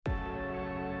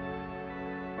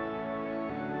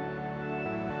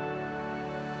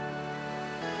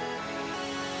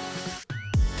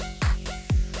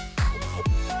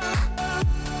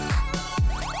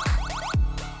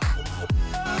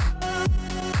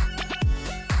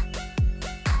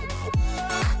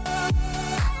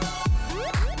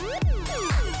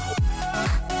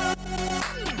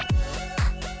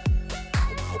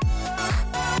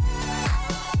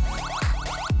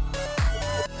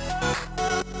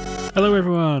Hello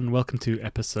everyone, welcome to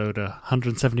episode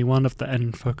 171 of the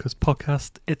N Focus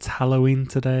podcast. It's Halloween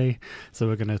today, so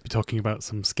we're going to be talking about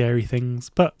some scary things,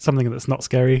 but something that's not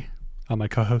scary are my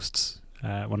co-hosts,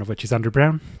 one of which is Andrew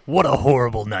Brown. What a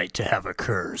horrible night to have a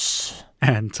curse.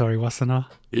 And Tori Wassenaar.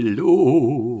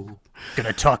 Hello.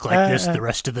 Gonna talk like this the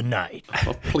rest of the night.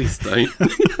 Oh, please don't.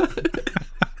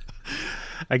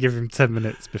 I give him 10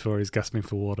 minutes before he's gasping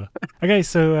for water. Okay,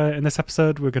 so in this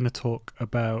episode, we're going to talk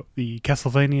about the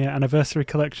Castlevania Anniversary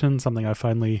Collection, something I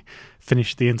finally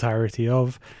finished the entirety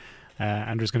of.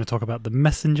 Andrew's going to talk about The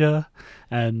Messenger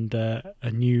and a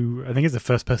new, I think it's a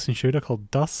first-person shooter called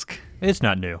Dusk. It's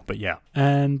not new, but yeah.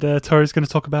 And Tori's going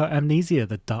to talk about Amnesia,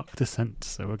 The Dark Descent.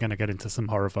 So we're going to get into some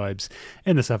horror vibes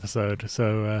in this episode.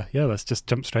 So yeah, let's just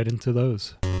jump straight into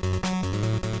those.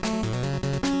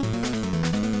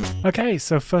 Okay,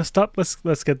 so first up,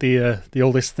 let's get the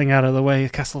oldest thing out of the way,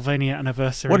 Castlevania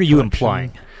Anniversary. What are you Collection.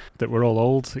 implying? That we're all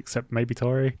old, except maybe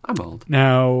Tori. I'm old.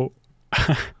 Now,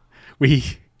 I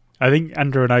think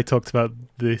Andrew and I talked about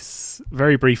this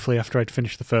very briefly after I'd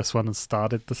finished the first one and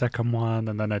started the second one,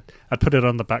 and then I'd put it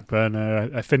on the back burner.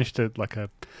 I finished it like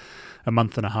a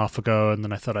month and a half ago, and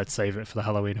then I thought I'd save it for the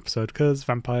Halloween episode because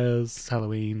vampires,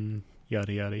 Halloween,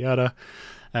 yada yada yada.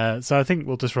 So I think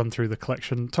we'll just run through the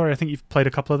collection. Tori, I think you've played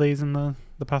a couple of these in the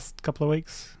past couple of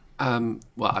weeks. Well,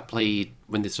 I played,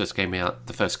 when this first came out,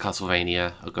 the first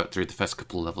Castlevania. I got through the first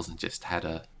couple of levels and just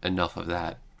had enough of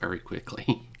that very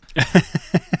quickly.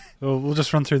 Well, we'll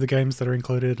just run through the games that are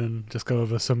included and just go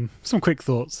over some quick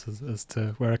thoughts as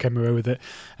to where I came away with it.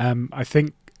 I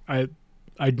think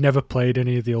I'd never played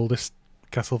any of the oldest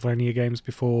Castlevania games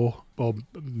before, or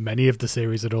many of the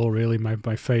series at all, really.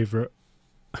 My favourite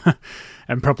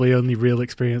and probably only real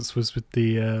experience was with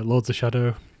the Lords of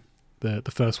Shadow. The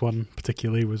first one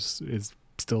particularly is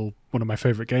still one of my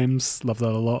favourite games. Love that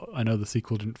a lot. I know the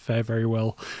sequel didn't fare very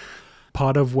well.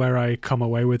 Part of where I come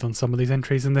away with on some of these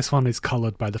entries in this one is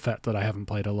coloured by the fact that I haven't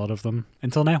played a lot of them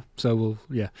until now. So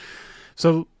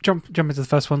So jump into the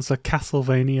first one. So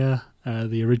Castlevania,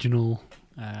 the original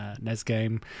NES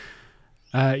game.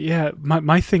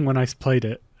 My thing when I played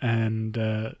it,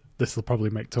 and this will probably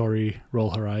make Tori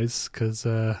roll her eyes because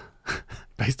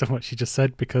based on what she just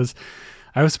said, because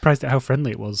I was surprised at how friendly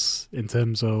it was in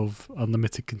terms of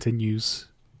unlimited continues,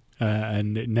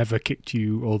 and it never kicked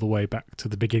you all the way back to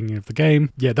the beginning of the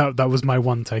game. Yeah, that was my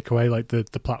one takeaway. Like the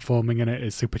platforming in it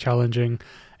is super challenging.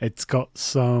 It's got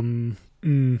some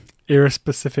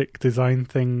era-specific design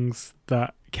things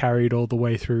that carried all the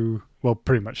way through. Well,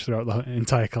 pretty much throughout the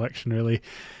entire collection, really,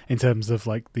 in terms of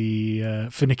like the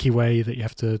finicky way that you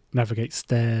have to navigate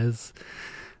stairs.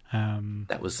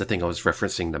 That was the thing I was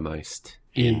referencing the most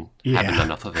in having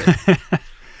enough of it.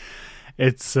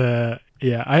 It's I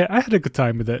had a good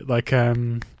time with it. Like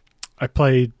I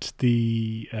played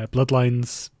the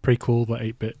Bloodlines prequel, the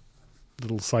 8-bit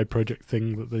little side project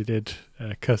thing that they did,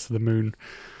 Curse of the Moon.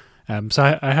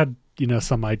 So I had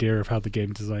some idea of how the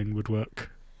game design would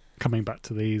work coming back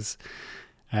to these,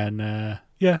 and I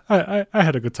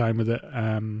had a good time with it.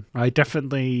 I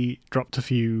definitely dropped a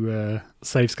few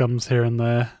save scums here and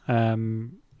there,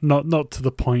 not to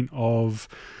the point of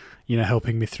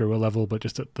helping me through a level, but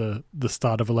just at the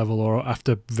start of a level or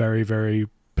after very, very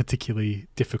particularly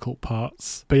difficult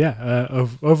parts. But yeah,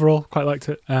 overall quite liked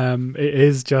it. It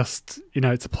is just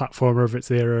it's a platformer of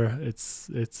its era. It's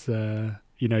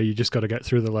you just got to get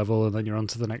through the level and then you're on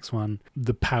to the next one.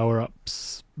 The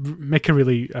power-ups make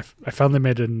I found they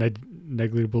made a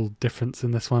negligible difference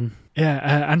in this one. Yeah,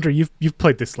 Andrew, you've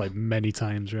played this like many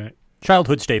times, right?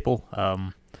 Childhood staple.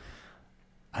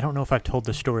 I don't know if I've told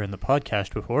this story on the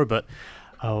podcast before, but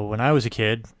when I was a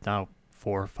kid, now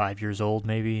 4 or 5 years old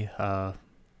maybe,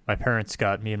 my parents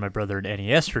got me and my brother an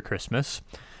NES for Christmas,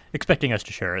 expecting us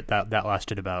to share it. That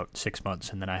lasted about 6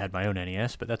 months, and then I had my own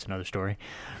NES, but that's another story.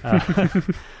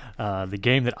 The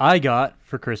game that I got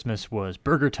for Christmas was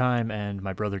Burger Time, and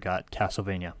my brother got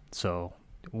Castlevania. So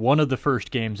one of the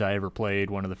first games I ever played,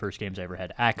 one of the first games I ever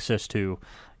had access to.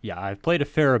 Yeah, I've played a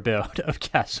fair bit of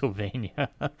Castlevania,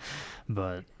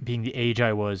 but being the age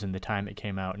I was and the time it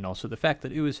came out, and also the fact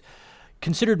that it was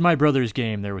considered my brother's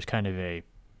game, there was kind of a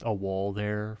wall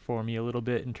there for me a little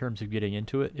bit in terms of getting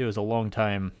into it. It was a long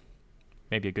time,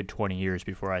 maybe a good 20 years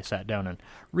before I sat down and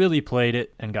really played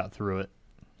it and got through it.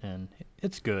 And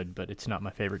it's good, but it's not my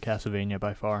favorite Castlevania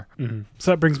by far. Mm-hmm. So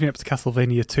that brings me up to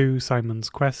Castlevania 2, Simon's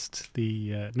Quest,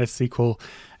 the NES sequel.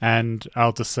 And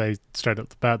I'll just say straight up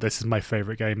the bat, this is my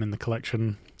favorite game in the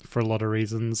collection for a lot of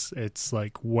reasons. It's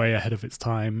like way ahead of its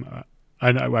time.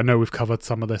 I know we've covered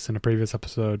some of this in a previous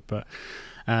episode, but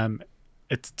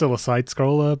it's still a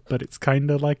side-scroller, but it's kind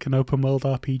of like an open-world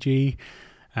RPG.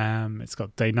 It's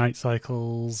got day-night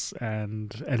cycles,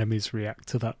 and enemies react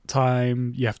to that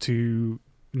time. You have to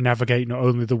navigate not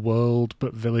only the world,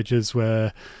 but villages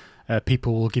where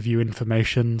people will give you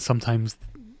information, sometimes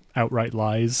outright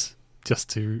lies, just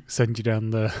to send you down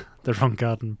the wrong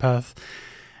garden path.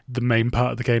 The main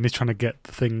part of the game is trying to get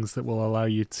the things that will allow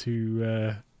you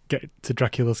to get to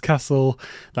Dracula's castle.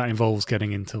 That involves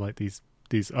getting into like these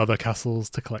other castles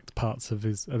to collect parts of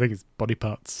his, I think it's body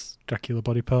parts, Dracula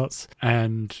body parts.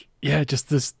 And yeah, just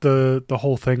the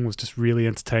whole thing was just really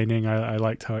entertaining. I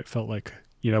liked how it felt like,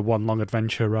 one long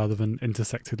adventure rather than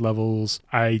intersected levels.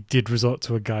 I did resort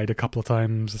to a guide a couple of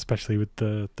times, especially with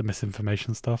the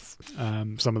misinformation stuff.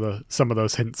 Some of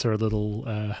those hints are a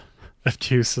little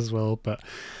obtuse as well, but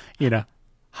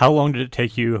How long did it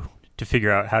take you to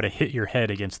figure out how to hit your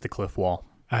head against the cliff wall?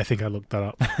 I think I looked that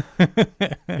up.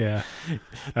 Yeah.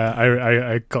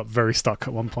 I got very stuck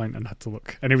at one point and had to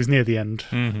look. And it was near the end.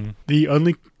 Mm-hmm. The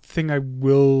only thing I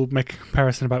will make a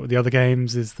comparison about with the other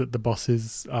games is that the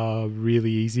bosses are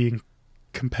really easy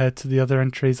compared to the other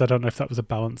entries. I don't know if that was a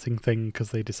balancing thing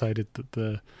because they decided that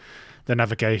the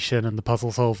navigation and the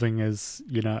puzzle solving is,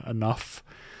 enough.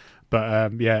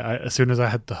 But as soon as I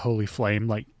had the Holy Flame,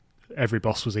 like every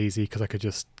boss was easy because I could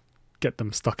just get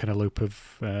them stuck in a loop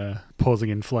of pausing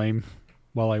in flame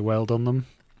while I wailed on them.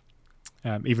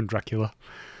 Even Dracula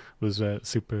was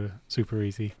super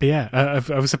easy. But yeah,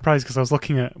 I was surprised because I was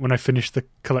looking at, when I finished the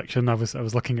collection, I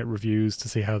was looking at reviews to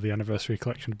see how the anniversary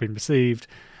collection had been received,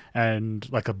 and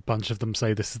like a bunch of them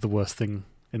say this is the worst thing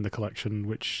in the collection,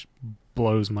 which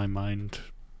blows my mind.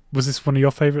 Was this one of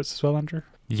your favorites as well, Andrew?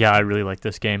 Yeah, I really like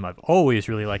this game. I've always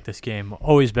really liked this game.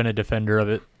 Always been a defender of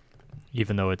it,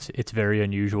 even though it's very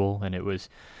unusual, and it was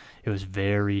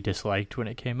very disliked when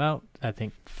it came out. I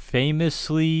think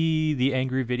famously the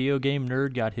Angry Video Game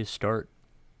Nerd got his start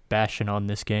bashing on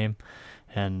this game,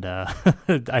 and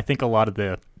I think a lot of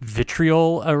the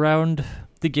vitriol around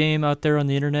the game out there on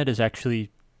the internet is actually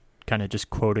kind of just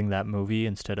quoting that movie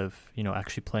instead of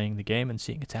actually playing the game and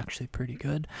seeing it's actually pretty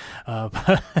good.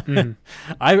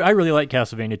 I really like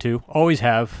Castlevania 2. Always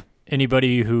have.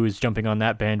 Anybody who is jumping on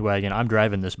that bandwagon, I'm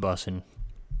driving this bus and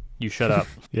you shut up.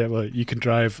 Yeah, well, you can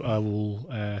drive. I will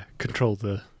control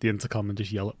the intercom and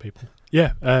just yell at people.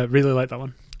 Yeah, really like that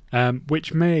one.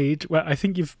 Which made, well, I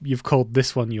think you've called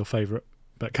this one your favourite,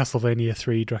 but Castlevania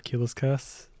 3 Dracula's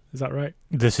Curse. Is that right?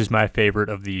 This is my favorite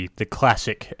of the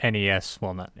classic NES.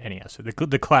 Well, not NES.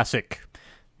 The classic,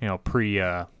 pre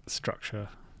structure.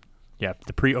 Yeah,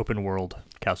 the pre-open world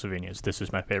Castlevanias. This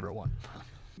is my favorite one.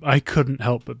 I couldn't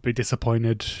help but be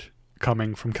disappointed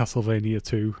coming from Castlevania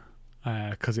 2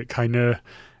 because it kind of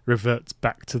reverts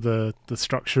back to the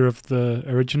structure of the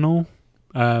original.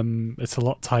 It's a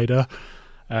lot tighter.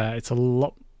 It's a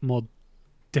lot more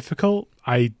difficult.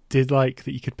 I did like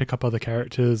that you could pick up other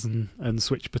characters and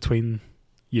switch between,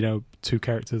 two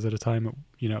characters at a time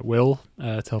at will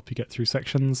to help you get through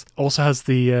sections. Also has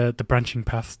the branching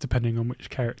paths depending on which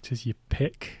characters you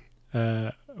pick,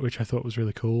 which I thought was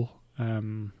really cool.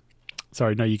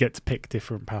 You get to pick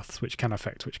different paths which can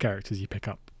affect which characters you pick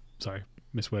up. Sorry,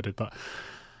 misworded that.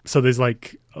 So there's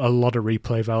like a lot of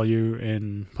replay value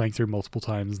in playing through multiple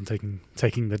times and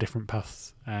taking the different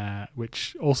paths,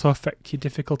 which also affect your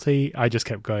difficulty. I just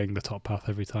kept going the top path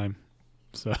every time,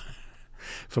 so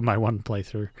for my one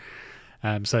playthrough.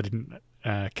 So I didn't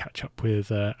catch up with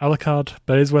Alucard,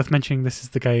 but it is worth mentioning this is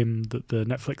the game that the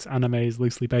Netflix anime is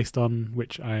loosely based on,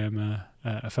 which I am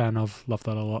a fan of. Love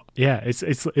that a lot. Yeah,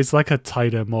 it's like a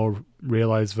tighter, more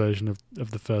realized version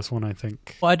of the first one, I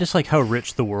think. Well, I just like how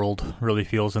rich the world really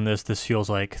feels in this. This feels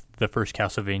like the first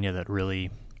Castlevania that really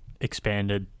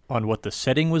expanded on what the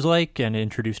setting was like and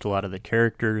introduced a lot of the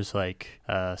characters, like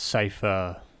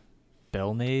Sypha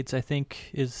Belnades, I think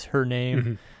is her name.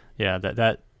 Mm-hmm. Yeah,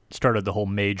 that started the whole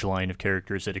mage line of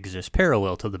characters that exist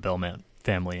parallel to the Belmont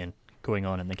family and going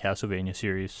on in the Castlevania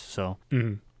series. So,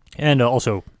 And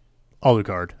also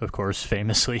Alucard, of course,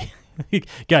 famously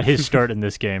got his start in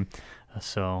this game.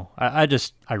 So I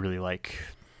really like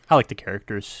the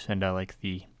characters, and I like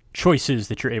the choices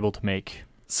that you're able to make.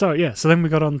 So then we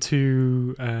got on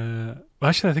to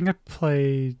actually I think I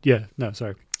played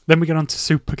then we got on to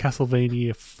Super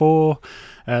Castlevania 4.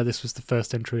 This was the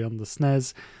first entry on the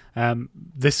SNES.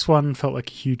 This one felt like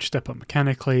a huge step up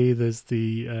mechanically. There's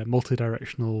the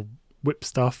multi-directional whip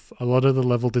stuff. A lot of the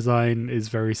level design is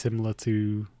very similar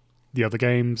to the other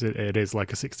games. It is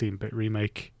like a 16-bit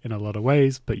remake in a lot of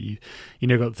ways, but you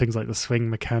got things like the swing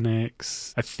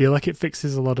mechanics. I feel like it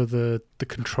fixes a lot of the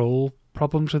control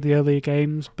problems with the earlier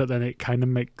games, but then it kind of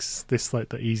makes this like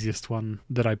the easiest one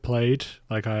that I played.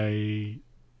 Like I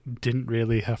didn't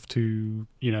really have to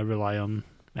rely on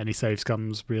any save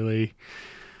scums really.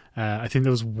 I think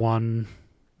there was one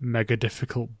mega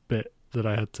difficult bit that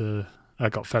I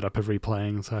got fed up of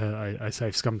replaying, so I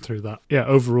save scummed through that. Yeah,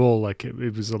 overall, like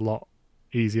it was a lot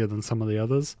easier than some of the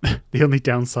others. The only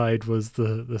downside was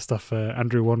the stuff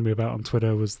Andrew warned me about on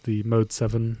Twitter was the Mode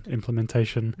 7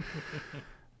 implementation.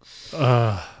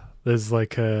 There's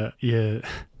like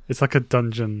it's like a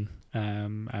dungeon,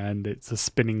 and it's a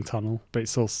spinning tunnel, but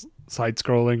it's all side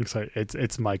scrolling, so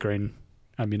it's migraine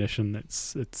ammunition.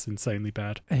 It's insanely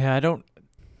bad. Yeah, I don't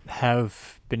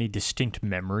have any distinct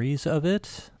memories of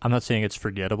it. I'm not saying it's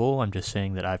forgettable. I'm just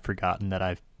saying that I've forgotten that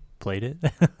I've played it.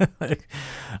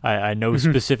 I know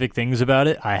specific things about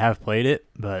it. I have played it,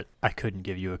 but I couldn't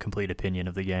give you a complete opinion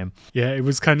of the game. Yeah, it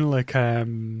was kind of like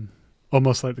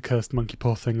almost like the cursed monkey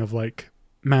paw thing of like,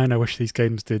 man, I wish these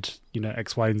games did,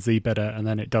 X, Y, and Z better, and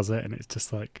then it does it, and it's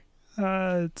just like,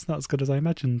 it's not as good as I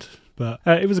imagined. But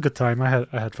it was a good time. I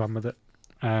had fun with it.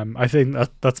 I think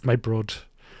that's my broad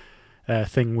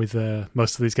thing with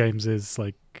most of these games is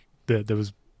like there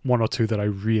was one or two that I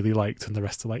really liked, and the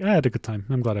rest are like, I had a good time.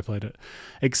 I'm glad I played it.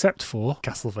 Except for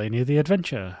Castlevania The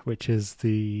Adventure, which is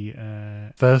the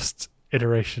first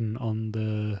iteration on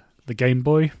the Game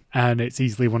Boy, and it's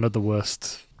easily one of the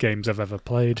worst games I've ever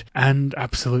played, and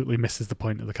absolutely misses the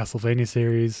point of the Castlevania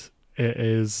series. It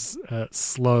is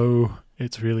slow,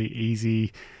 it's really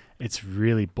easy, it's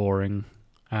really boring,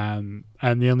 and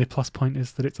the only plus point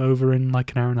is that it's over in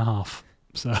like an hour and a half.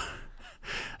 So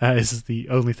this is the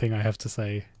only thing I have to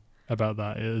say about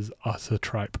that. It is utter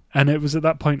tripe. And it was at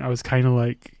that point I was kind of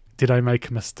like, did I make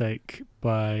a mistake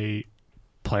by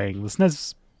playing the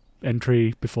SNES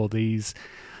entry before these?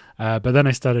 But then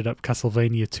I started up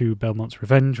Castlevania 2 Belmont's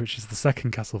Revenge, which is the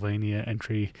second Castlevania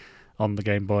entry on the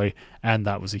Game Boy, and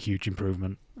that was a huge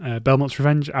improvement. Belmont's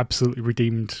Revenge absolutely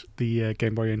redeemed the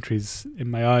Game Boy entries in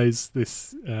my eyes.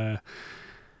 This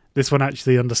one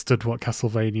actually understood what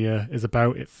Castlevania is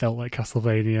about. It felt like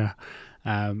Castlevania.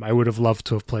 I would have loved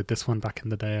to have played this one back in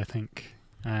the day, I think.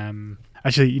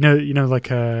 Actually, like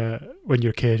when you're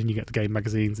a kid and you get the game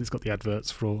magazines, it's got the adverts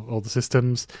for all the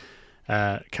systems.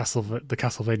 The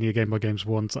Castlevania Game Boy games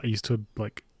were ones that I used to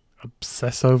like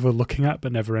obsess over looking at,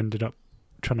 but never ended up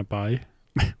trying to buy,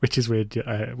 which is weird.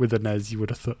 With the NES, you would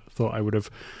have thought I would have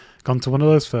gone to one of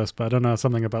those first, but I don't know,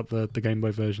 something about the Game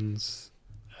Boy versions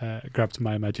grabbed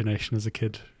my imagination as a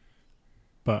kid.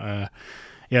 But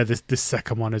this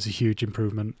second one is a huge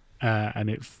improvement, and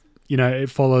it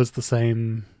follows the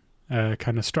same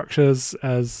kind of structures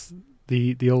as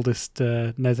the oldest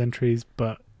NES entries,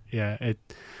 but yeah,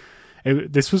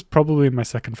 this was probably my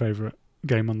second favorite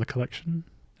game on the collection,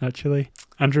 actually.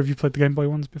 Andrew, have you played the Game Boy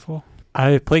ones before?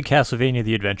 I played Castlevania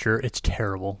The Adventure. It's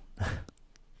terrible.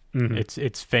 Mm-hmm.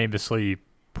 It's famously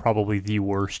probably the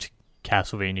worst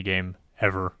Castlevania game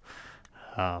ever.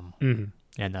 And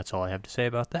that's all I have to say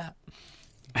about that.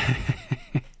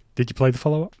 Did you play the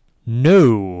follow-up?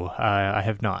 No, I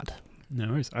have not. No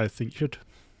worries. I think you should.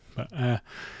 But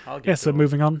so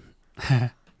moving on.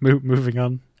 Moving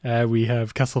on. We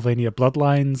have Castlevania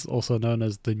Bloodlines, also known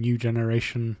as the New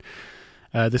Generation.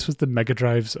 This was the Mega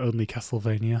Drive's only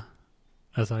Castlevania,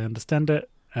 as I understand it.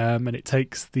 And it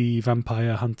takes the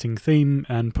vampire hunting theme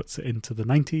and puts it into the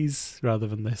 90s rather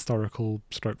than the historical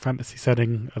stroke fantasy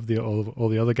setting of all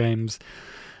the other games.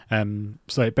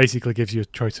 So it basically gives you a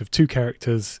choice of two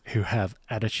characters who have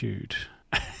attitude.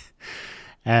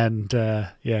 And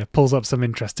pulls up some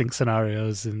interesting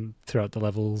scenarios throughout the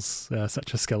levels,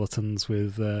 such as skeletons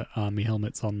with army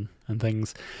helmets on and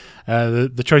things.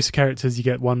 The choice of characters, you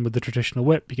get one with the traditional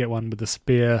whip, you get one with the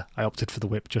spear. I opted for the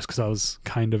whip just because I was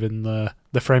kind of in the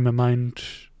frame of mind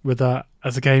with that.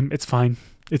 As a game, it's fine.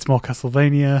 It's more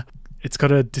Castlevania. It's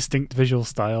got a distinct visual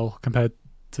style compared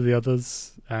to the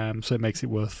others, so it makes it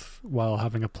worthwhile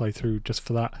having a playthrough just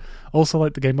for that. Also,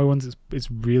 like the Game Boy ones,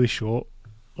 it's really short.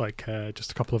 Like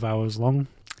just a couple of hours long.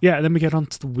 Yeah, and then we get on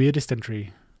to the weirdest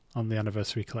entry on the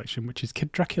Anniversary Collection, which is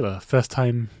Kid Dracula. First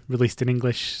time released in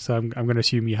English, so I'm going to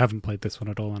assume you haven't played this one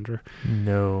at all, Andrew.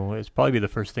 No, it's probably be the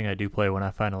first thing I do play when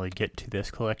I finally get to this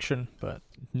collection, but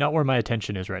not where my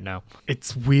attention is right now.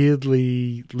 It's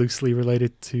weirdly loosely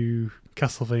related to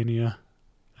Castlevania.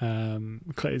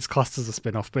 It's classed as a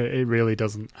spin-off, but it really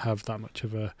doesn't have that much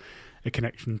of a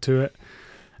connection to it.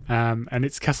 And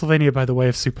it's Castlevania by the way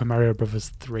of Super Mario Bros.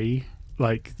 3.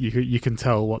 Like you can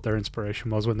tell what their inspiration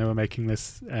was when they were making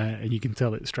this, and you can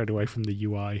tell it straight away from the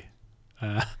UI.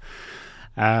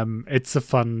 It's a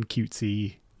fun,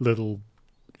 cutesy little.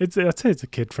 I'd say it's a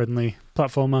kid-friendly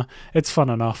platformer. It's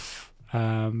fun enough.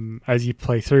 As you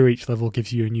play through, each level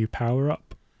gives you a new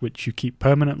power-up, which you keep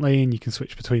permanently, and you can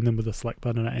switch between them with a select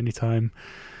button at any time.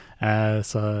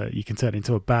 So you can turn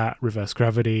into a bat, reverse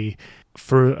gravity.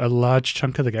 For a large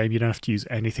chunk of the game, you don't have to use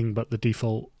anything but the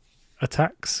default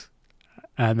attacks.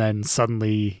 And then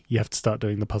suddenly you have to start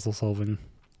doing the puzzle solving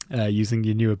using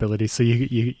your new abilities. So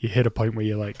you hit a point where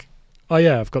you're like, oh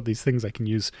yeah, I've got these things I can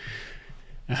use.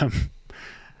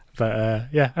 But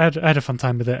yeah, I had a fun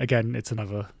time with it. Again, it's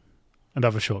another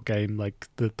short game. Like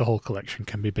the whole collection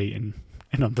can be beaten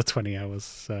in under 20 hours.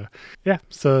 So yeah,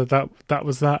 so that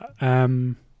was that.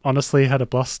 Honestly, had a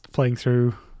blast playing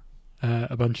through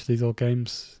a bunch of these old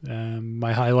games.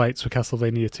 My highlights were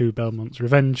Castlevania 2 Belmont's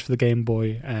Revenge for the Game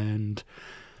Boy and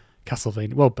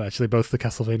Castlevania, well, actually both the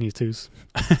Castlevania 2s.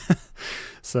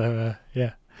 So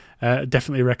yeah,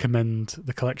 definitely recommend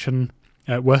the collection.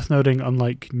 Worth noting,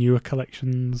 unlike newer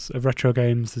collections of retro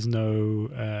games, there's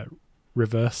no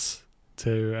reverse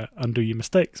to undo your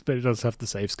mistakes, but it does have the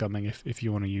save scumming if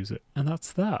you want to use it. And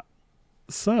that's that.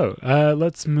 So,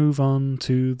 let's move on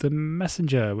to The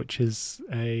Messenger, which is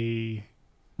a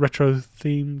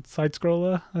retro-themed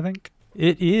side-scroller, I think.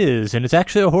 It is, and it's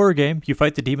actually a horror game. You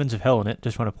fight the demons of hell in it.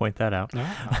 Just want to point that out.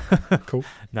 Cool.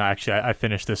 No, actually, I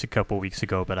finished this a couple weeks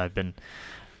ago, but I've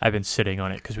been sitting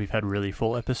on it because we've had really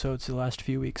full episodes the last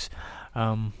few weeks.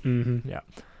 Yeah.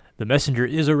 The Messenger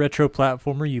is a retro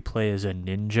platformer. You play as a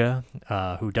ninja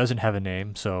who doesn't have a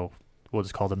name, so we'll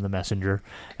just call them the Messenger.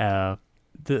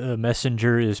 The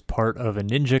Messenger is part of a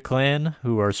ninja clan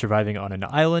who are surviving on an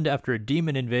island after a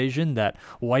demon invasion that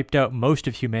wiped out most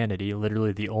of humanity.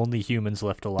 Literally the only humans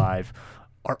left alive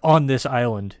are on this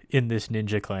island in this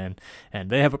ninja clan, and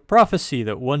they have a prophecy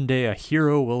that one day a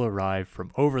hero will arrive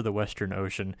from over the Western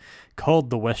Ocean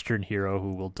called the Western Hero,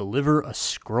 who will deliver a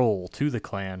scroll to the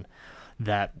clan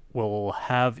that will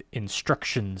have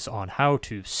instructions on how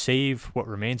to save what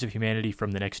remains of humanity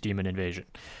from the next demon invasion.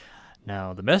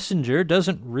 Now, the Messenger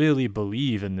doesn't really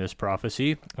believe in this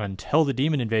prophecy until the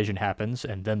demon invasion happens,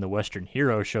 and then the Western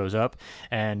Hero shows up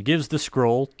and gives the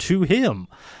scroll to him.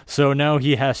 So now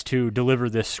he has to deliver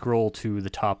this scroll to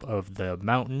the top of the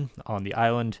mountain on the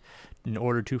island in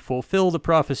order to fulfill the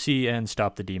prophecy and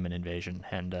stop the demon invasion.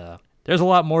 And there's a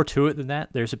lot more to it than that.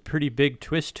 There's a pretty big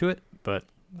twist to it, but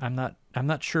I'm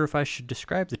not sure if I should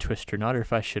describe the twist or not, or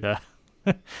if I should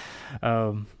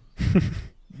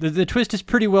The twist is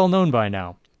pretty well known by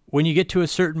now. When you get to a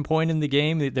certain point in the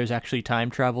game, there's actually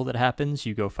time travel that happens.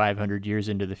 You go 500 years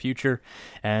into the future,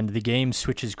 and the game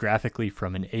switches graphically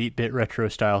from an 8-bit retro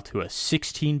style to a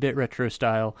 16-bit retro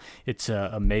style. It's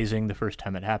amazing the first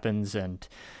time it happens, and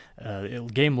the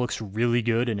game looks really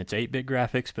good in its 8-bit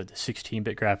graphics, but the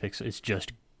 16-bit graphics is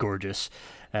just gorgeous.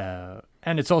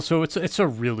 And it's also it's a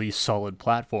really solid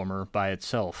platformer by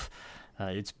itself.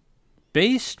 It's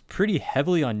based pretty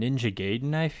heavily on Ninja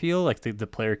Gaiden, I feel. Like the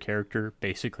player character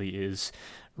basically is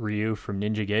Ryu from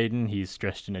Ninja Gaiden. He's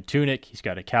dressed in a tunic, he's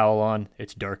got a cowl on,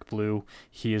 it's dark blue.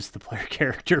 He is the player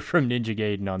character from Ninja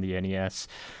Gaiden on the NES,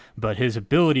 but his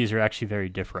abilities are actually very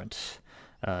different.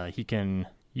 He can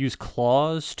use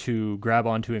claws to grab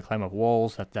onto and climb up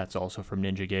walls. That's also from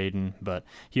Ninja Gaiden, but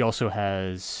he also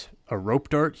has a rope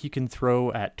dart he can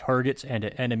throw at targets and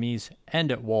at enemies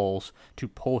and at walls to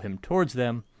pull him towards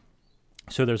them.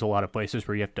 So there's a lot of places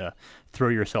where you have to throw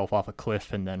yourself off a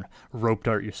cliff and then rope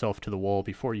dart yourself to the wall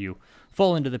before you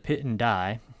fall into the pit and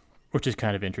die, which is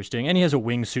kind of interesting. And he has a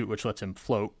wingsuit which lets him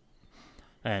float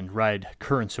and ride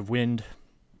currents of wind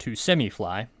to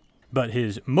semi-fly. But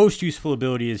his most useful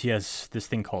ability is he has this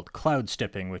thing called cloud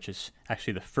stepping, which is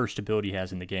actually the first ability he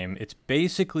has in the game. It's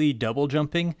basically double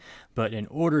jumping, but in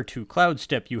order to cloud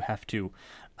step, you have to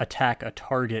attack a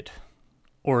target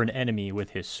or an enemy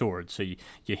with his sword. So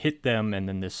you hit them, and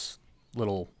then this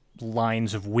little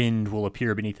lines of wind will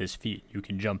appear beneath his feet. You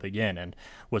can jump again, and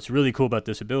what's really cool about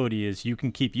this ability is you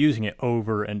can keep using it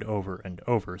over and over and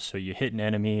over. So you hit an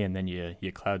enemy, and then you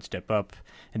cloud step up,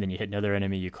 and then you hit another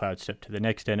enemy, you cloud step to the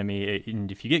next enemy,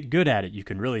 and if you get good at it, you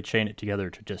can really chain it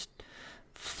together to just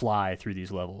fly through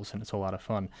these levels, and it's a lot of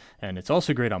fun. And it's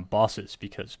also great on bosses,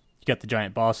 because you got the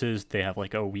giant bosses, they have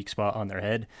like a weak spot on their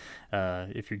head.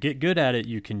 If you get good at it,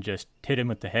 you can just hit him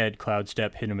with the head, cloud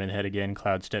step, hit him in the head again,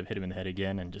 cloud step, hit him in the head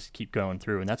again, and just keep going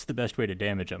through. And that's the best way to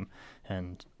damage him.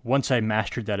 And once I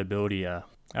mastered that ability, I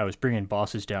was bringing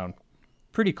bosses down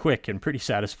pretty quick and pretty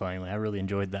satisfyingly. I really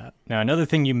enjoyed that. Now, another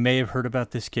thing you may have heard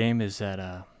about this game is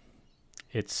that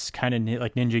it's kind of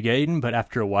like Ninja Gaiden, but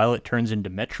after a while it turns into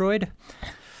Metroid.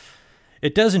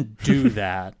 It doesn't do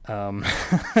that. I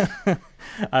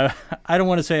don't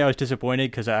want to say I was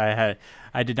disappointed, because I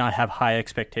did not have high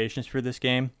expectations for this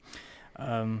game.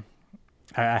 I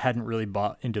hadn't really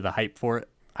bought into the hype for it.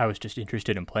 I was just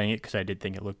interested in playing it because I did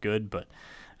think it looked good. But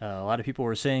a lot of people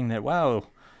were saying that, wow,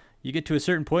 you get to a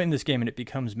certain point in this game and it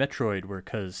becomes Metroid, where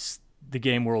because the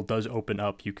game world does open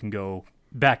up, you can go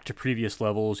back to previous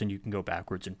levels and you can go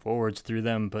backwards and forwards through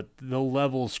them, but the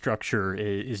level structure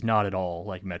is not at all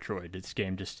like Metroid. This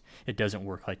game it doesn't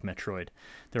work like Metroid.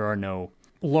 There are no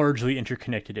largely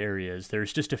interconnected areas.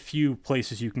 There's just a few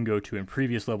places you can go to in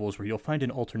previous levels where you'll find an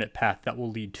alternate path that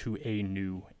will lead to a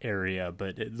new area,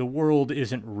 but the world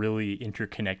isn't really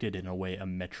interconnected in a way a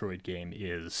Metroid game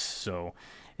is. So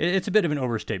it's a bit of an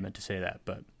overstatement to say that,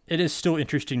 but it is still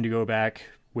interesting to go back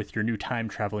with your new time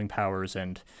traveling powers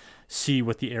and see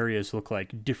what the areas look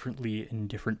like differently in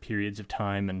different periods of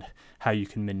time and how you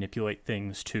can manipulate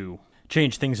things to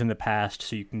change things in the past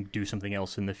so you can do something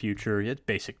else in the future. It's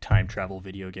basic time travel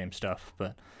video game stuff,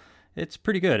 but it's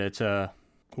pretty good. It's a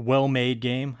well-made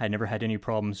game. I never had any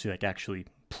problems like actually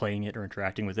playing it or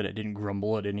interacting with it. I didn't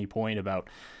grumble at any point about,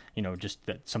 just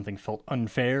that something felt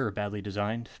unfair or badly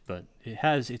designed, but it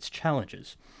has its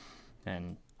challenges.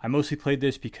 And I mostly played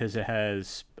this because it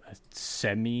has a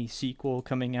semi-sequel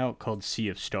coming out called Sea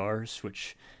of Stars,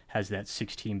 which has that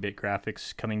 16-bit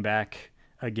graphics coming back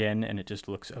again, and it just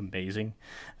looks amazing.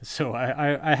 So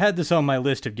I had this on my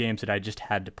list of games that I just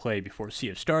had to play before Sea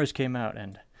of Stars came out,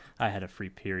 and I had a free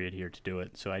period here to do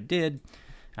it. So I did.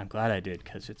 I'm glad I did,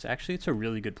 because it's a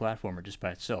really good platformer just by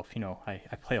itself. I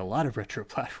play a lot of retro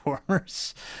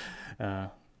platformers,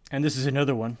 and this is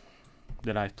another one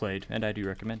that I've played, and I do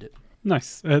recommend it.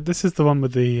 Nice. This is the one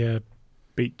with the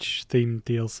beach-themed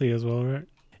DLC as well, right?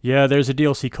 Yeah, there's a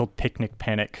DLC called Picnic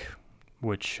Panic,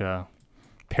 which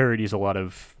parodies a lot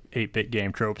of 8-bit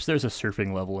game tropes. There's a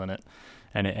surfing level in it,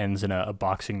 and it ends in a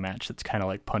boxing match that's kind of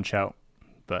like Punch-Out.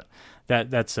 But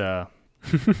that's I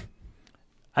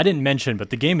didn't mention, but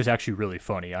the game is actually really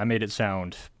funny. I made it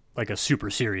sound like a super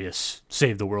serious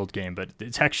save the world game, but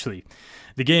it's actually,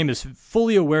 the game is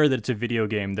fully aware that it's a video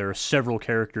game. There are several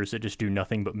characters that just do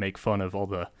nothing but make fun of all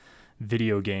the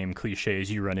video game cliches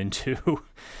you run into.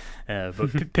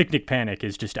 But Picnic Panic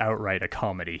is just outright a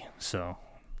comedy, so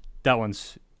that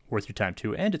one's worth your time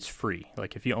too, and it's free.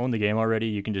 Like, if you own the game already,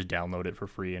 you can just download it for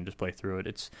free and just play through it.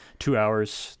 It's 2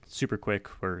 hours, super quick,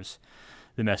 whereas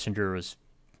The Messenger was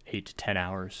 8 to 10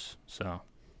 hours, so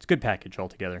it's a good package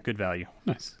altogether, good value.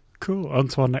 Nice. Cool. On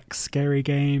to our next scary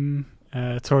game.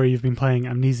 Tori, you've been playing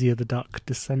Amnesia: The Dark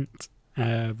Descent,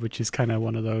 which is kind of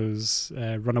one of those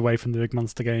run away from the big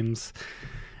monster games.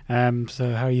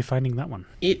 So how are you finding that one?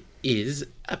 It is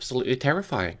absolutely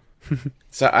terrifying.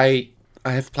 So I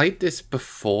have played this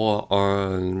before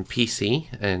on PC,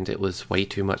 and it was way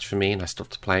too much for me, and I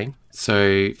stopped playing.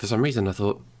 So for some reason, I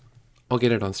thought, I'll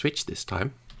get it on Switch this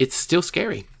time. It's still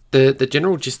scary. The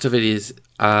general gist of it is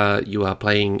you are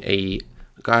playing a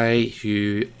guy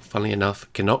who, funnily enough,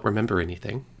 cannot remember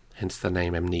anything, hence the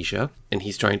name Amnesia, and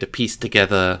he's trying to piece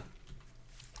together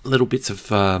little bits of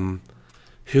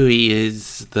who he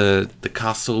is, the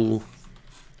castle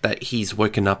that he's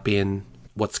woken up in,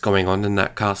 what's going on in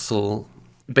that castle.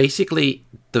 Basically,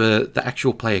 the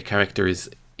actual player character is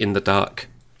in the dark,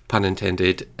 pun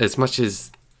intended. As much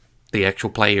as the actual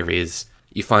player is,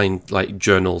 you find like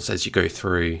journals as you go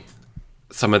through.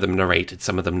 Some of them narrated,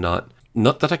 some of them not.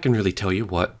 Not that I can really tell you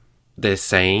what they're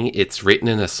saying. It's written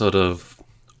in a sort of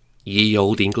ye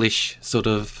old English sort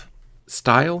of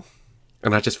style,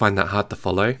 and I just find that hard to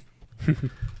follow.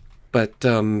 But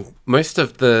most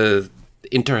of the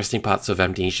interesting parts of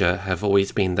Amnesia have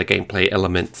always been the gameplay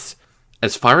elements.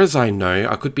 As far as I know,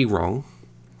 I could be wrong.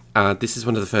 This is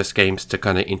one of the first games to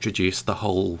kind of introduce the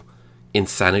whole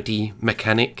insanity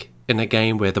mechanic in a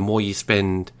game, where the more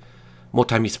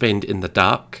time you spend in the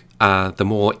dark, the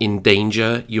more in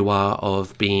danger you are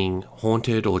of being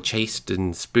haunted or chased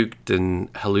and spooked and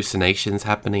hallucinations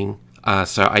happening.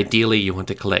 So ideally you want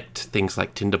to collect things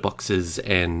like tinderboxes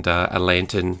and a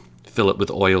lantern, fill it with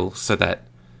oil so that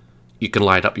you can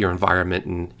light up your environment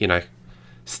and,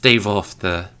 stave off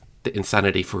the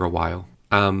insanity for a while.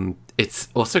 It's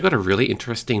also got a really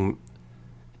interesting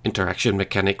interaction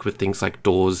mechanic with things like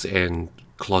doors and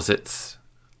closets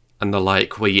and the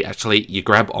like, where you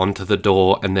grab onto the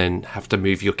door and then have to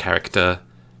move your character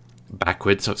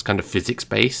backwards, so it's kind of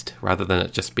physics-based rather than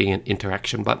it just being an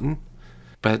interaction button.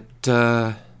 But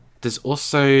there's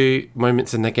also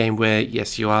moments in the game where,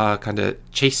 yes, you are kind of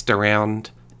chased around.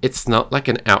 It's not like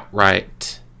an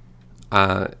outright...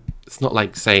 it's not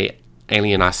like, say,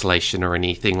 Alien Isolation or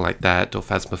anything like that, or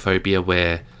Phasmophobia,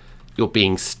 where you're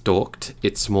being stalked.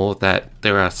 It's more that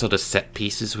there are sort of set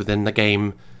pieces within the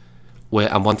game where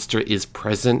a monster is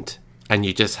present and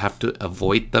you just have to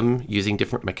avoid them using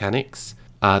different mechanics.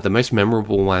 The most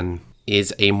memorable one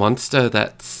is a monster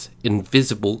that's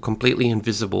invisible, completely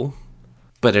invisible,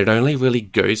 but it only really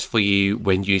goes for you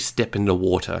when you step in the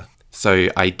water. So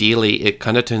ideally, it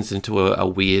kind of turns into a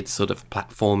weird sort of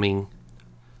platforming,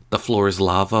 the floor is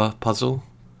lava puzzle,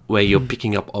 where you're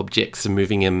picking up objects and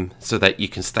moving them so that you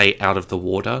can stay out of the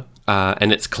water.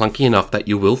 And it's clunky enough that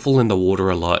you will fall in the water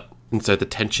a lot. And so the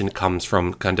tension comes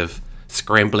from kind of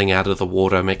scrambling out of the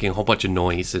water, making a whole bunch of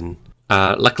noise. And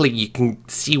luckily you can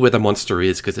see where the monster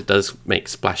is because it does make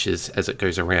splashes as it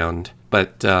goes around.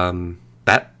 But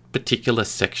that particular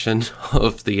section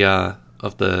of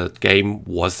the game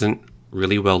wasn't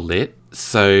really well lit.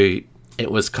 So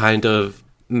it was kind of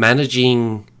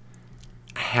managing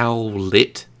how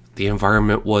lit the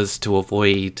environment was to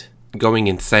avoid going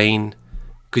insane,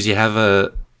 because you have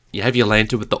your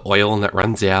lantern with the oil and that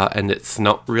runs out, and it's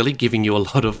not really giving you a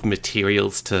lot of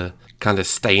materials to kind of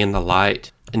stay in the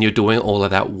light, and you're doing all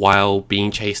of that while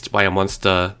being chased by a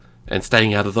monster and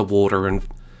staying out of the water and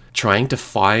trying to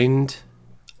find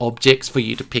objects for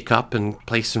you to pick up and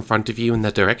place in front of you in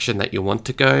the direction that you want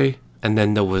to go. And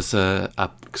then there was a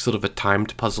sort of a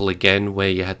timed puzzle again where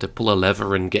you had to pull a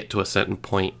lever and get to a certain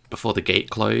point before the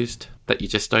gate closed that you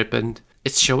just opened.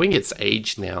 It's showing its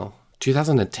age now,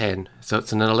 2010, so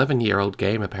it's an 11-year-old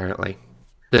game apparently.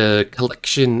 The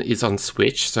collection is on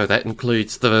Switch, so that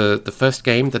includes the first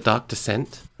game, The Dark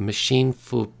Descent, Machine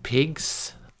for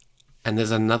Pigs, and there's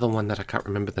another one that I can't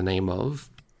remember the name of.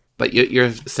 But you're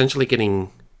essentially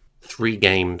getting 3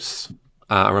 games.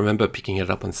 I remember picking it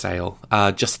up on sale.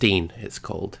 Justine, it's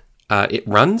called. It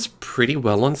runs pretty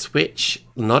well on Switch.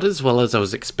 Not as well as I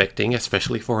was expecting,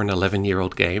 especially for an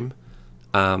 11-year-old game.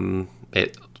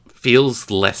 It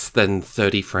feels less than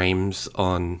 30 frames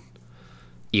on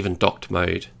even docked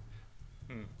mode.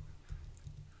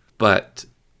 But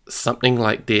something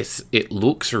like this, it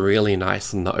looks really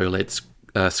nice on the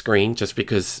OLED screen just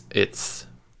because it's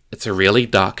a really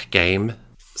dark game.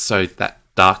 So that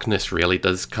darkness really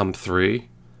does come through,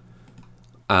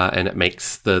 and it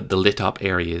makes the lit up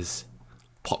areas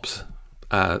pop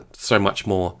so much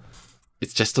more.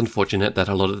 It's just unfortunate that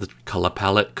a lot of the color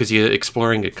palette, because you're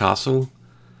exploring a castle,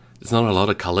 there's not a lot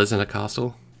of colors in a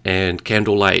castle, and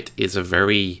Candlelight is a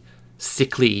very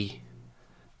sickly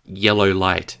yellow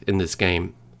light in this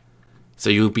game, so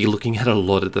you'll be looking at a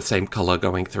lot of the same color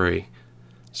going through.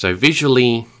 So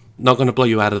visually, not going to blow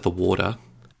you out of the water,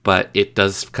 but it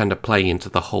does kind of play into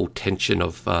the whole tension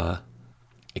of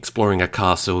exploring a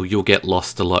castle. You'll get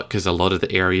lost a lot because a lot of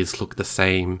the areas look the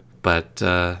same. But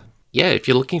yeah, if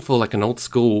you're looking for like an old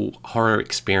school horror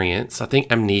experience, I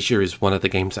think Amnesia is one of the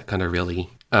games that kind of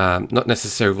really, not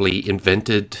necessarily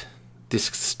invented this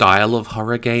style of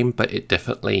horror game, but it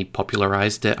definitely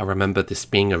popularized it. I remember this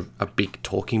being a big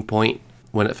talking point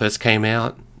when it first came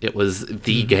out. It was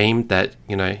the game that,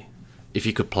 you know, if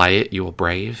you could play it, you were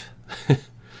brave.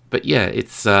 But yeah,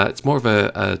 it's more of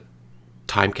a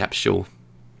time capsule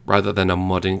rather than a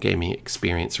modern gaming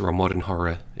experience or a modern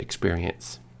horror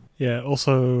experience. Yeah,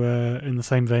 also in the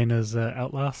same vein as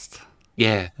Outlast.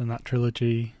 Yeah. And that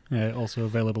trilogy, also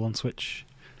available on Switch.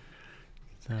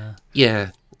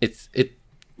 Yeah, it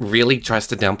really tries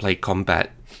to downplay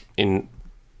combat. In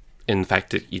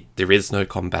fact, there is no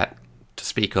combat to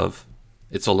speak of.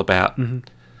 It's all about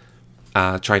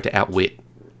trying to outwit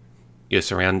your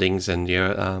surroundings and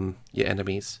your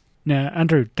enemies. Now,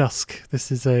 Andrew, Dusk.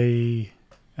 This is a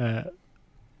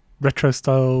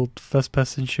retro-styled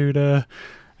first-person shooter.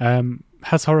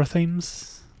 Has horror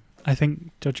themes, I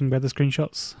think, judging by the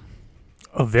screenshots.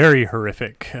 Oh, very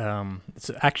horrific.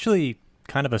 It's actually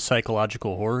kind of a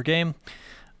psychological horror game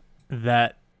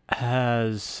that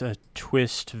has a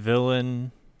twist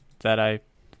villain that I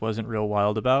wasn't real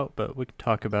wild about, but we can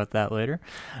talk about that later.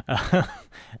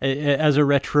 As a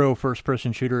retro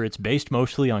first-person shooter, it's based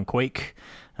mostly on Quake.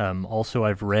 Also,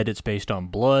 I've read it's based on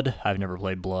Blood. I've never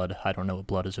played Blood. I don't know what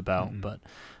Blood is about, but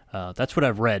that's what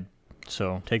I've read,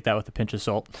 so take that with a pinch of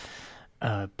salt.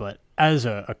 But as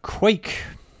a Quake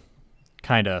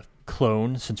kind of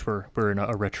clone, since we're in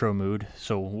a retro mood,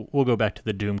 so we'll go back to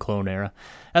the Doom clone era.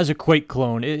 As a Quake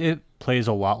clone, it plays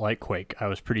a lot like Quake. I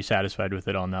was pretty satisfied with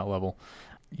it on that level.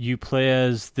 You play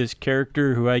as this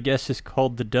character who I guess is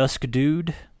called the Dusk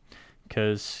Dude,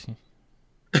 because,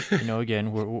 you know,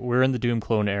 again, we're in the Doom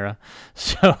clone era.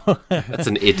 So that's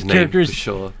an id name for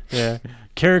sure. Yeah,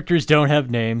 characters don't have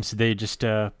names; they just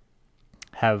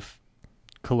have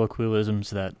colloquialisms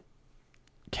that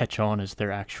catch on as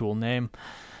their actual name.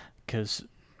 Because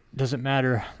it doesn't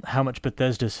matter how much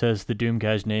Bethesda says the Doom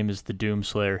guy's name is the Doom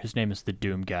Slayer. His name is the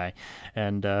Doom guy,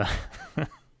 and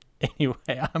anyway,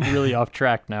 I'm really off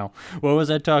track now. What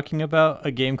was I talking about?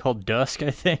 A game called Dusk,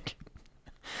 I think?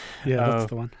 Yeah, that's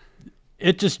the one.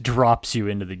 it just drops you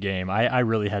into the game. I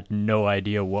really had no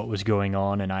idea what was going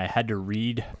on, and I had to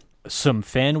read some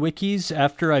fan wikis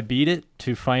after I beat it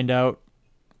to find out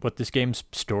what this game's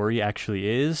story actually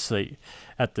is. Like,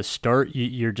 at the start,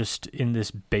 you're just in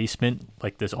this basement,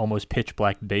 like this almost pitch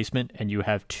black basement, and you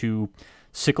have 2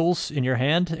 sickles in your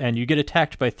hand, and you get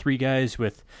attacked by 3 guys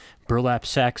with burlap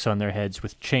sacks on their heads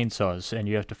with chainsaws, and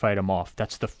you have to fight them off.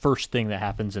 That's the first thing that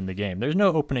happens in the game. There's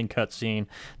no opening cutscene.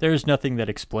 There's nothing that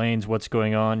explains what's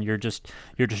going on. You're just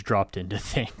dropped into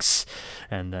things.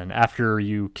 And then after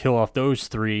you kill off those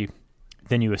 3,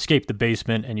 then you escape the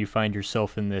basement and you find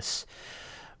yourself in this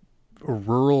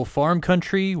rural farm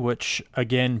country, which,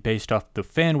 again, based off the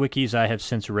fan wikis I have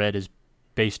since read, is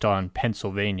based on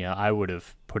Pennsylvania. I would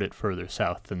have put it further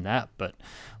south than that, but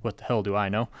what the hell do I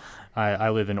know? I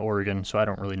live in Oregon, so I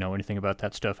don't really know anything about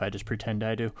that stuff. I just pretend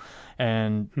I do.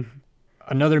 And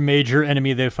another major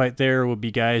enemy they fight there will be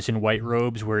guys in white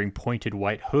robes wearing pointed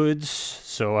white hoods.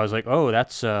 So I was like, oh,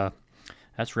 that's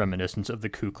reminiscent of the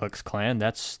Ku Klux Klan.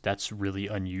 That's really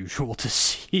unusual to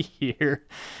see here.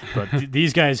 But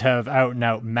these guys have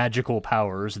out-and-out magical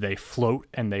powers. They float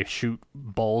and they shoot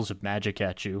balls of magic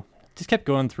at you. Just kept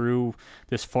going through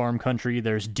this farm country.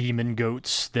 There's demon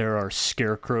goats. There are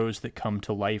scarecrows that come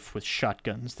to life with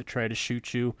shotguns that try to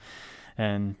shoot you.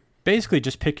 And basically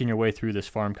just picking your way through this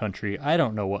farm country. I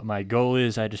don't know what my goal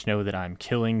is. I just know that I'm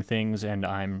killing things and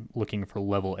I'm looking for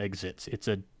level exits. It's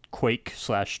a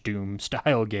Quake/Doom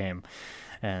style game.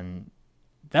 And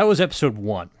that was episode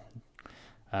 1.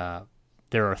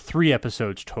 There are 3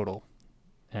 episodes total.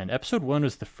 And episode 1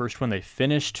 was the first one they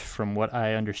finished. From what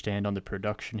I understand on the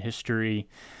production history,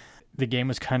 the game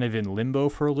was kind of in limbo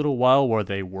for a little while where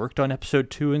they worked on episode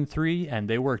 2 and 3, and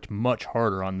they worked much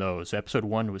harder on those. Episode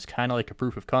 1 was kind of like a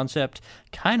proof of concept,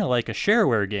 kind of like a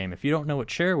shareware game. If you don't know what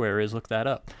shareware is, look that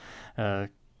up.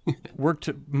 Worked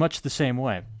much the same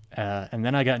way. And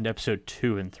then I got into episode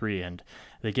 2 and 3, and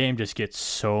the game just gets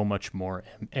so much more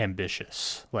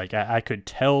ambitious. Like, I could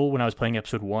tell when I was playing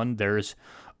episode 1, there's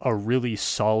a really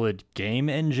solid game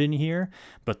engine here,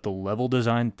 but the level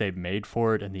design they've made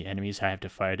for it and the enemies I have to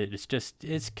fight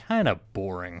it's kind of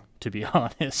boring, to be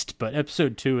honest. But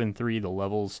episode 2 and 3, the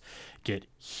levels get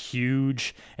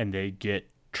huge and they get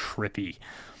trippy.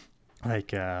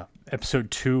 Like,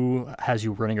 episode 2 has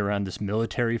you running around this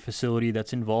military facility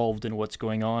that's involved in what's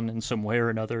going on in some way or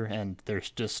another, and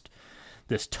there's just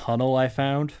this tunnel I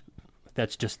found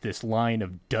that's just this line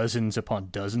of dozens upon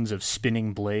dozens of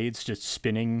spinning blades just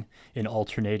spinning in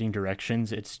alternating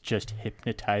directions. It's just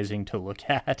hypnotizing to look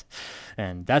at.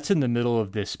 And that's in the middle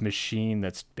of this machine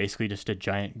that's basically just a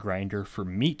giant grinder for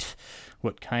meat.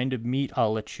 What kind of meat?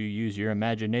 I'll let you use your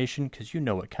imagination, because you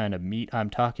know what kind of meat I'm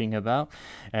talking about.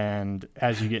 And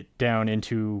as you get down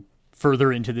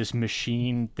further into this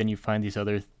machine, then you find these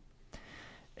other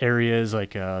areas.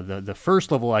 Like the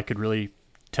first level, I could really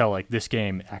tell, like, this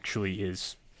game actually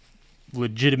is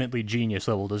legitimately genius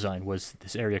level design, was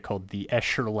this area called the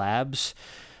Escher Labs.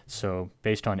 So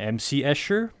based on MC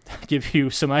Escher, give you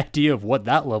some idea of what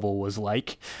that level was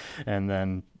like. And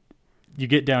then you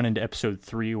get down into episode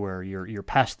 3 where you're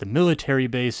past the military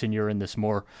base and you're in this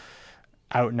more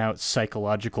out and out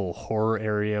psychological horror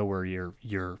area where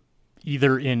you're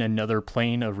either in another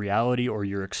plane of reality or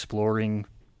you're exploring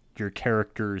your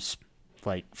character's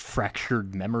like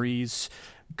fractured memories.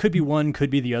 Could be one, could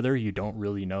be the other, you don't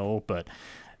really know, but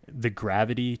the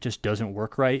gravity just doesn't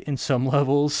work right in some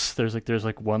levels. There's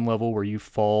like one level where you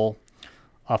fall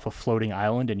off a floating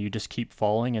island and you just keep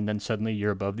falling, and then suddenly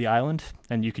you're above the island,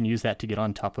 and you can use that to get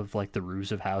on top of like the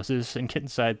roofs of houses and get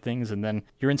inside things, and then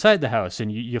you're inside the house and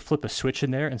you flip a switch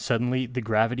in there and suddenly the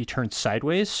gravity turns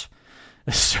sideways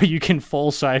so you can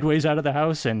fall sideways out of the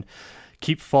house and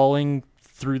keep falling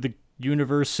through the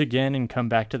universe again and come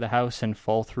back to the house and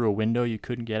fall through a window you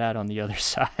couldn't get out on the other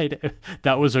side.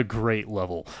 That was a great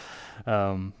level.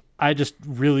 I just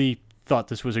really thought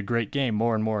this was a great game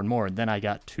more and more and more. And then I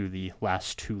got to the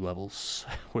last 2 levels,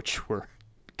 which were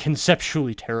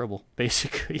conceptually terrible.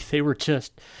 Basically, they were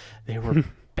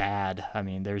bad. I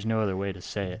mean, there's no other way to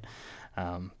say it.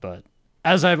 But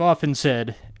as I've often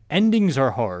said, endings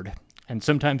are hard. And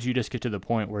sometimes you just get to the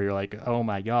point where you're like, oh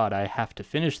my God, I have to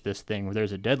finish this thing where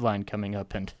there's a deadline coming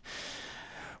up and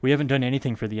we haven't done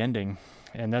anything for the ending.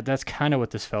 And that's kind of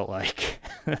what this felt like.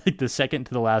 Like the second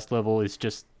to the last level is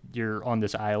just you're on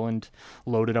this island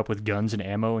loaded up with guns and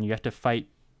ammo, and you have to fight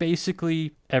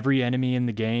basically every enemy in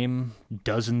the game,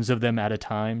 dozens of them at a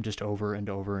time, just over and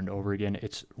over and over again.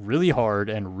 It's really hard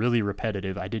and really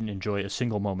repetitive. I didn't enjoy a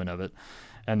single moment of it.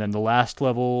 And then the last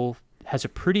level has a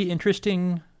pretty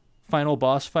interesting final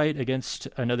boss fight against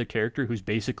another character who's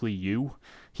basically you.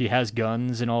 He has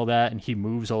guns and all that, and he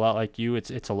moves a lot like you.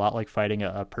 It's a lot like fighting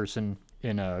a person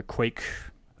in a Quake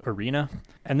arena.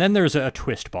 And then there's a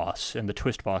twist boss, and the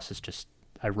twist boss is just,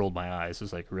 I rolled my eyes. I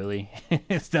was like, really?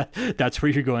 That's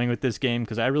where you're going with this game?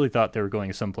 Because I really thought they were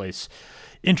going someplace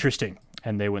interesting,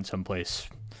 and they went someplace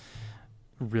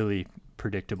really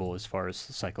predictable as far as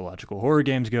psychological horror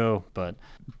games go. But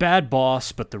bad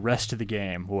boss, but the rest of the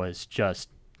game was just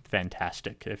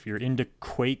fantastic. If you're into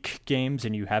Quake games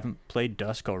and you haven't played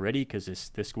Dusk already, because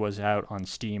this was out on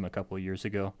Steam a couple of years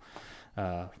ago,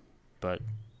 but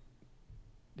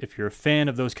if you're a fan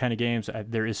of those kind of games,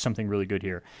 there is something really good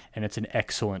here, and it's an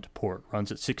excellent port.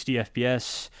 Runs at 60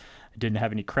 FPS, didn't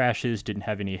have any crashes, didn't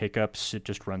have any hiccups, it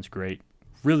just runs great.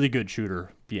 Really good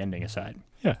shooter, the ending aside.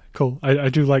 Yeah, cool. I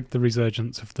do like the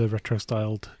resurgence of the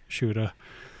retro-styled shooter.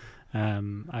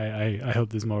 I hope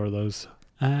there's more of those.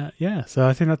 Yeah, so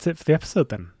I think that's it for the episode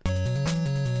then.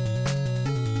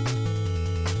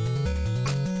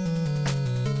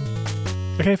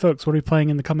 Okay, folks, what are we playing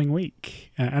in the coming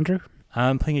week? Andrew?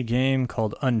 I'm playing a game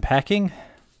called Unpacking,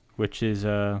 which is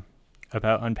about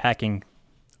unpacking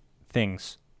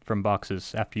things from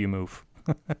boxes after you move.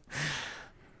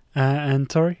 And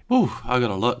Tori? Ooh, I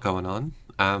got a lot going on.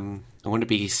 I'm going to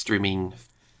be streaming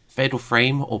Fatal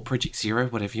Frame or Project Zero,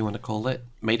 whatever you want to call it,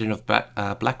 Maiden of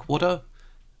Blackwater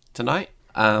tonight.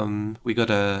 We got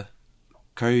a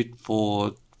code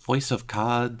for Voice of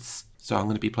Cards, so I'm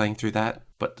going to be playing through that.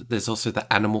 But there's also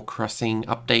the Animal Crossing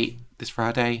update this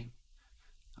Friday.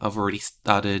 I've already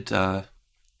started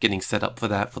getting set up for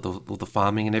that, for all the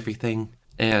farming and everything.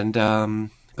 And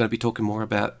I'm going to be talking more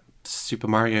about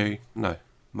Mario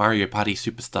Party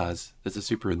Superstars. There's a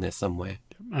super in there somewhere.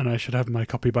 And I should have my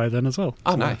copy by then as well.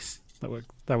 Oh, so nice.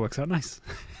 That works out nice.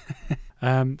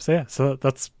 So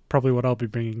that's probably what I'll be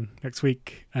bringing next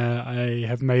week. I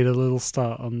have made a little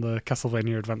start on the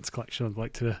Castlevania Advance Collection. I'd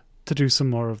like to do some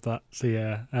more of that. So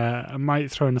yeah, I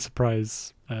might throw in a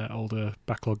surprise older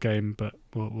backlog game, but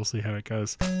we'll see how it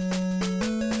goes.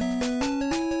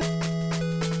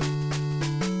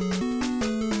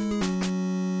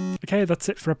 Okay, that's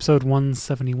it for episode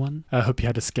 171. I hope you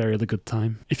had a scarily good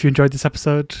time. If you enjoyed this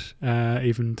episode,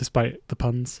 even despite the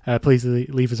puns, please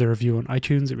leave us a review on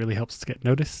iTunes. It really helps us to get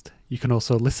noticed. You can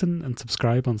also listen and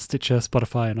subscribe on Stitcher,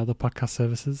 Spotify, and other podcast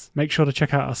services. Make sure to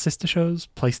check out our sister shows,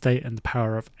 PlayState and The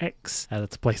Power of X.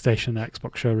 That's a PlayStation and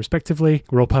Xbox show, respectively.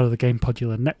 We're all part of the Game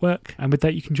Podular network. And with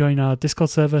that, you can join our Discord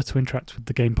server to interact with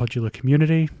the Game Podular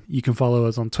community. You can follow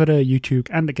us on Twitter, YouTube,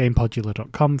 and at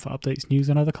GamePodular.com for updates, news,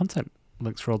 and other content.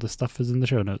 Links for all this stuff is in the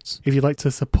show notes. If you'd like to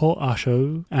support our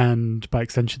show, and by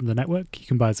extension the network, you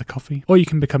can buy us a coffee, or you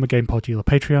can become a Game Podular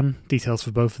Patreon. Details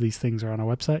for both of these things are on our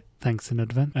website. Thanks in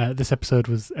advance. This episode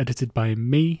was edited by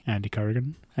me, Andy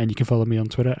Corrigan, and you can follow me on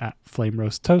Twitter at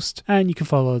FlameRoastToast, and you can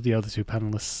follow the other two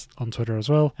panelists on Twitter as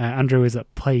well. Andrew is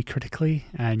at Play Critically,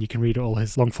 and you can read all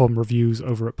his long-form reviews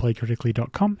over at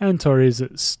playcritically.com, and Tori is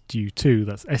at Stew2,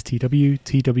 that's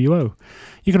STWTWO.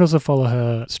 You can also follow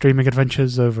her streaming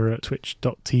adventures over at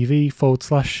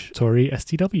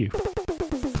twitch.tv/ToriSTW.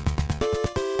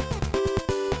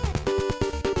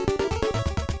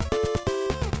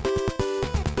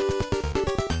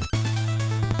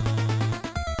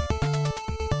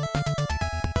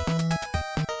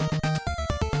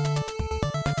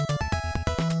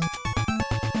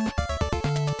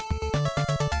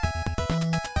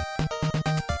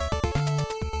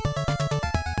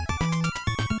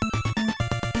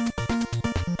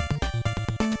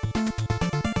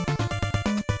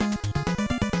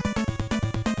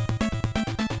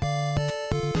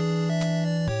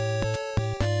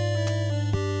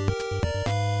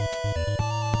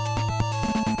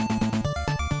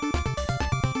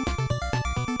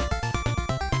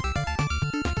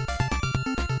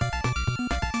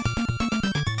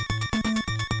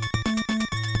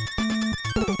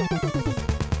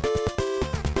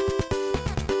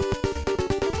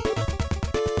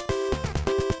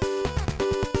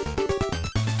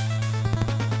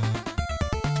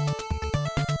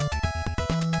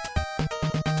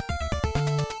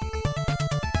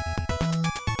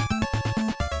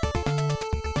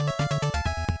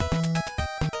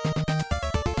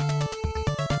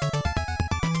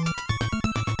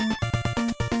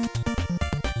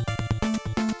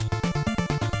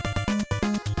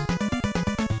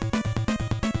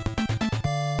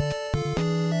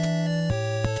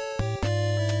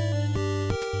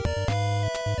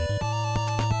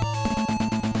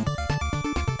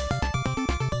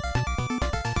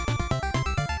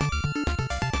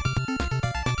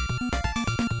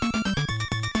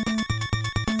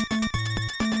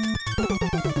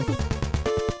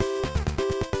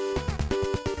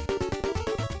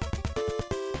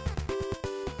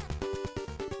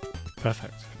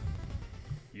 Perfect.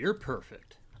 You're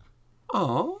perfect.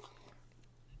 Oh,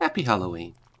 happy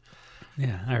Halloween.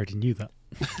 Yeah, I already knew that.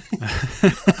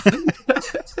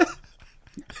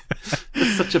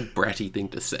 That's such a bratty thing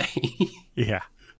to say. Yeah.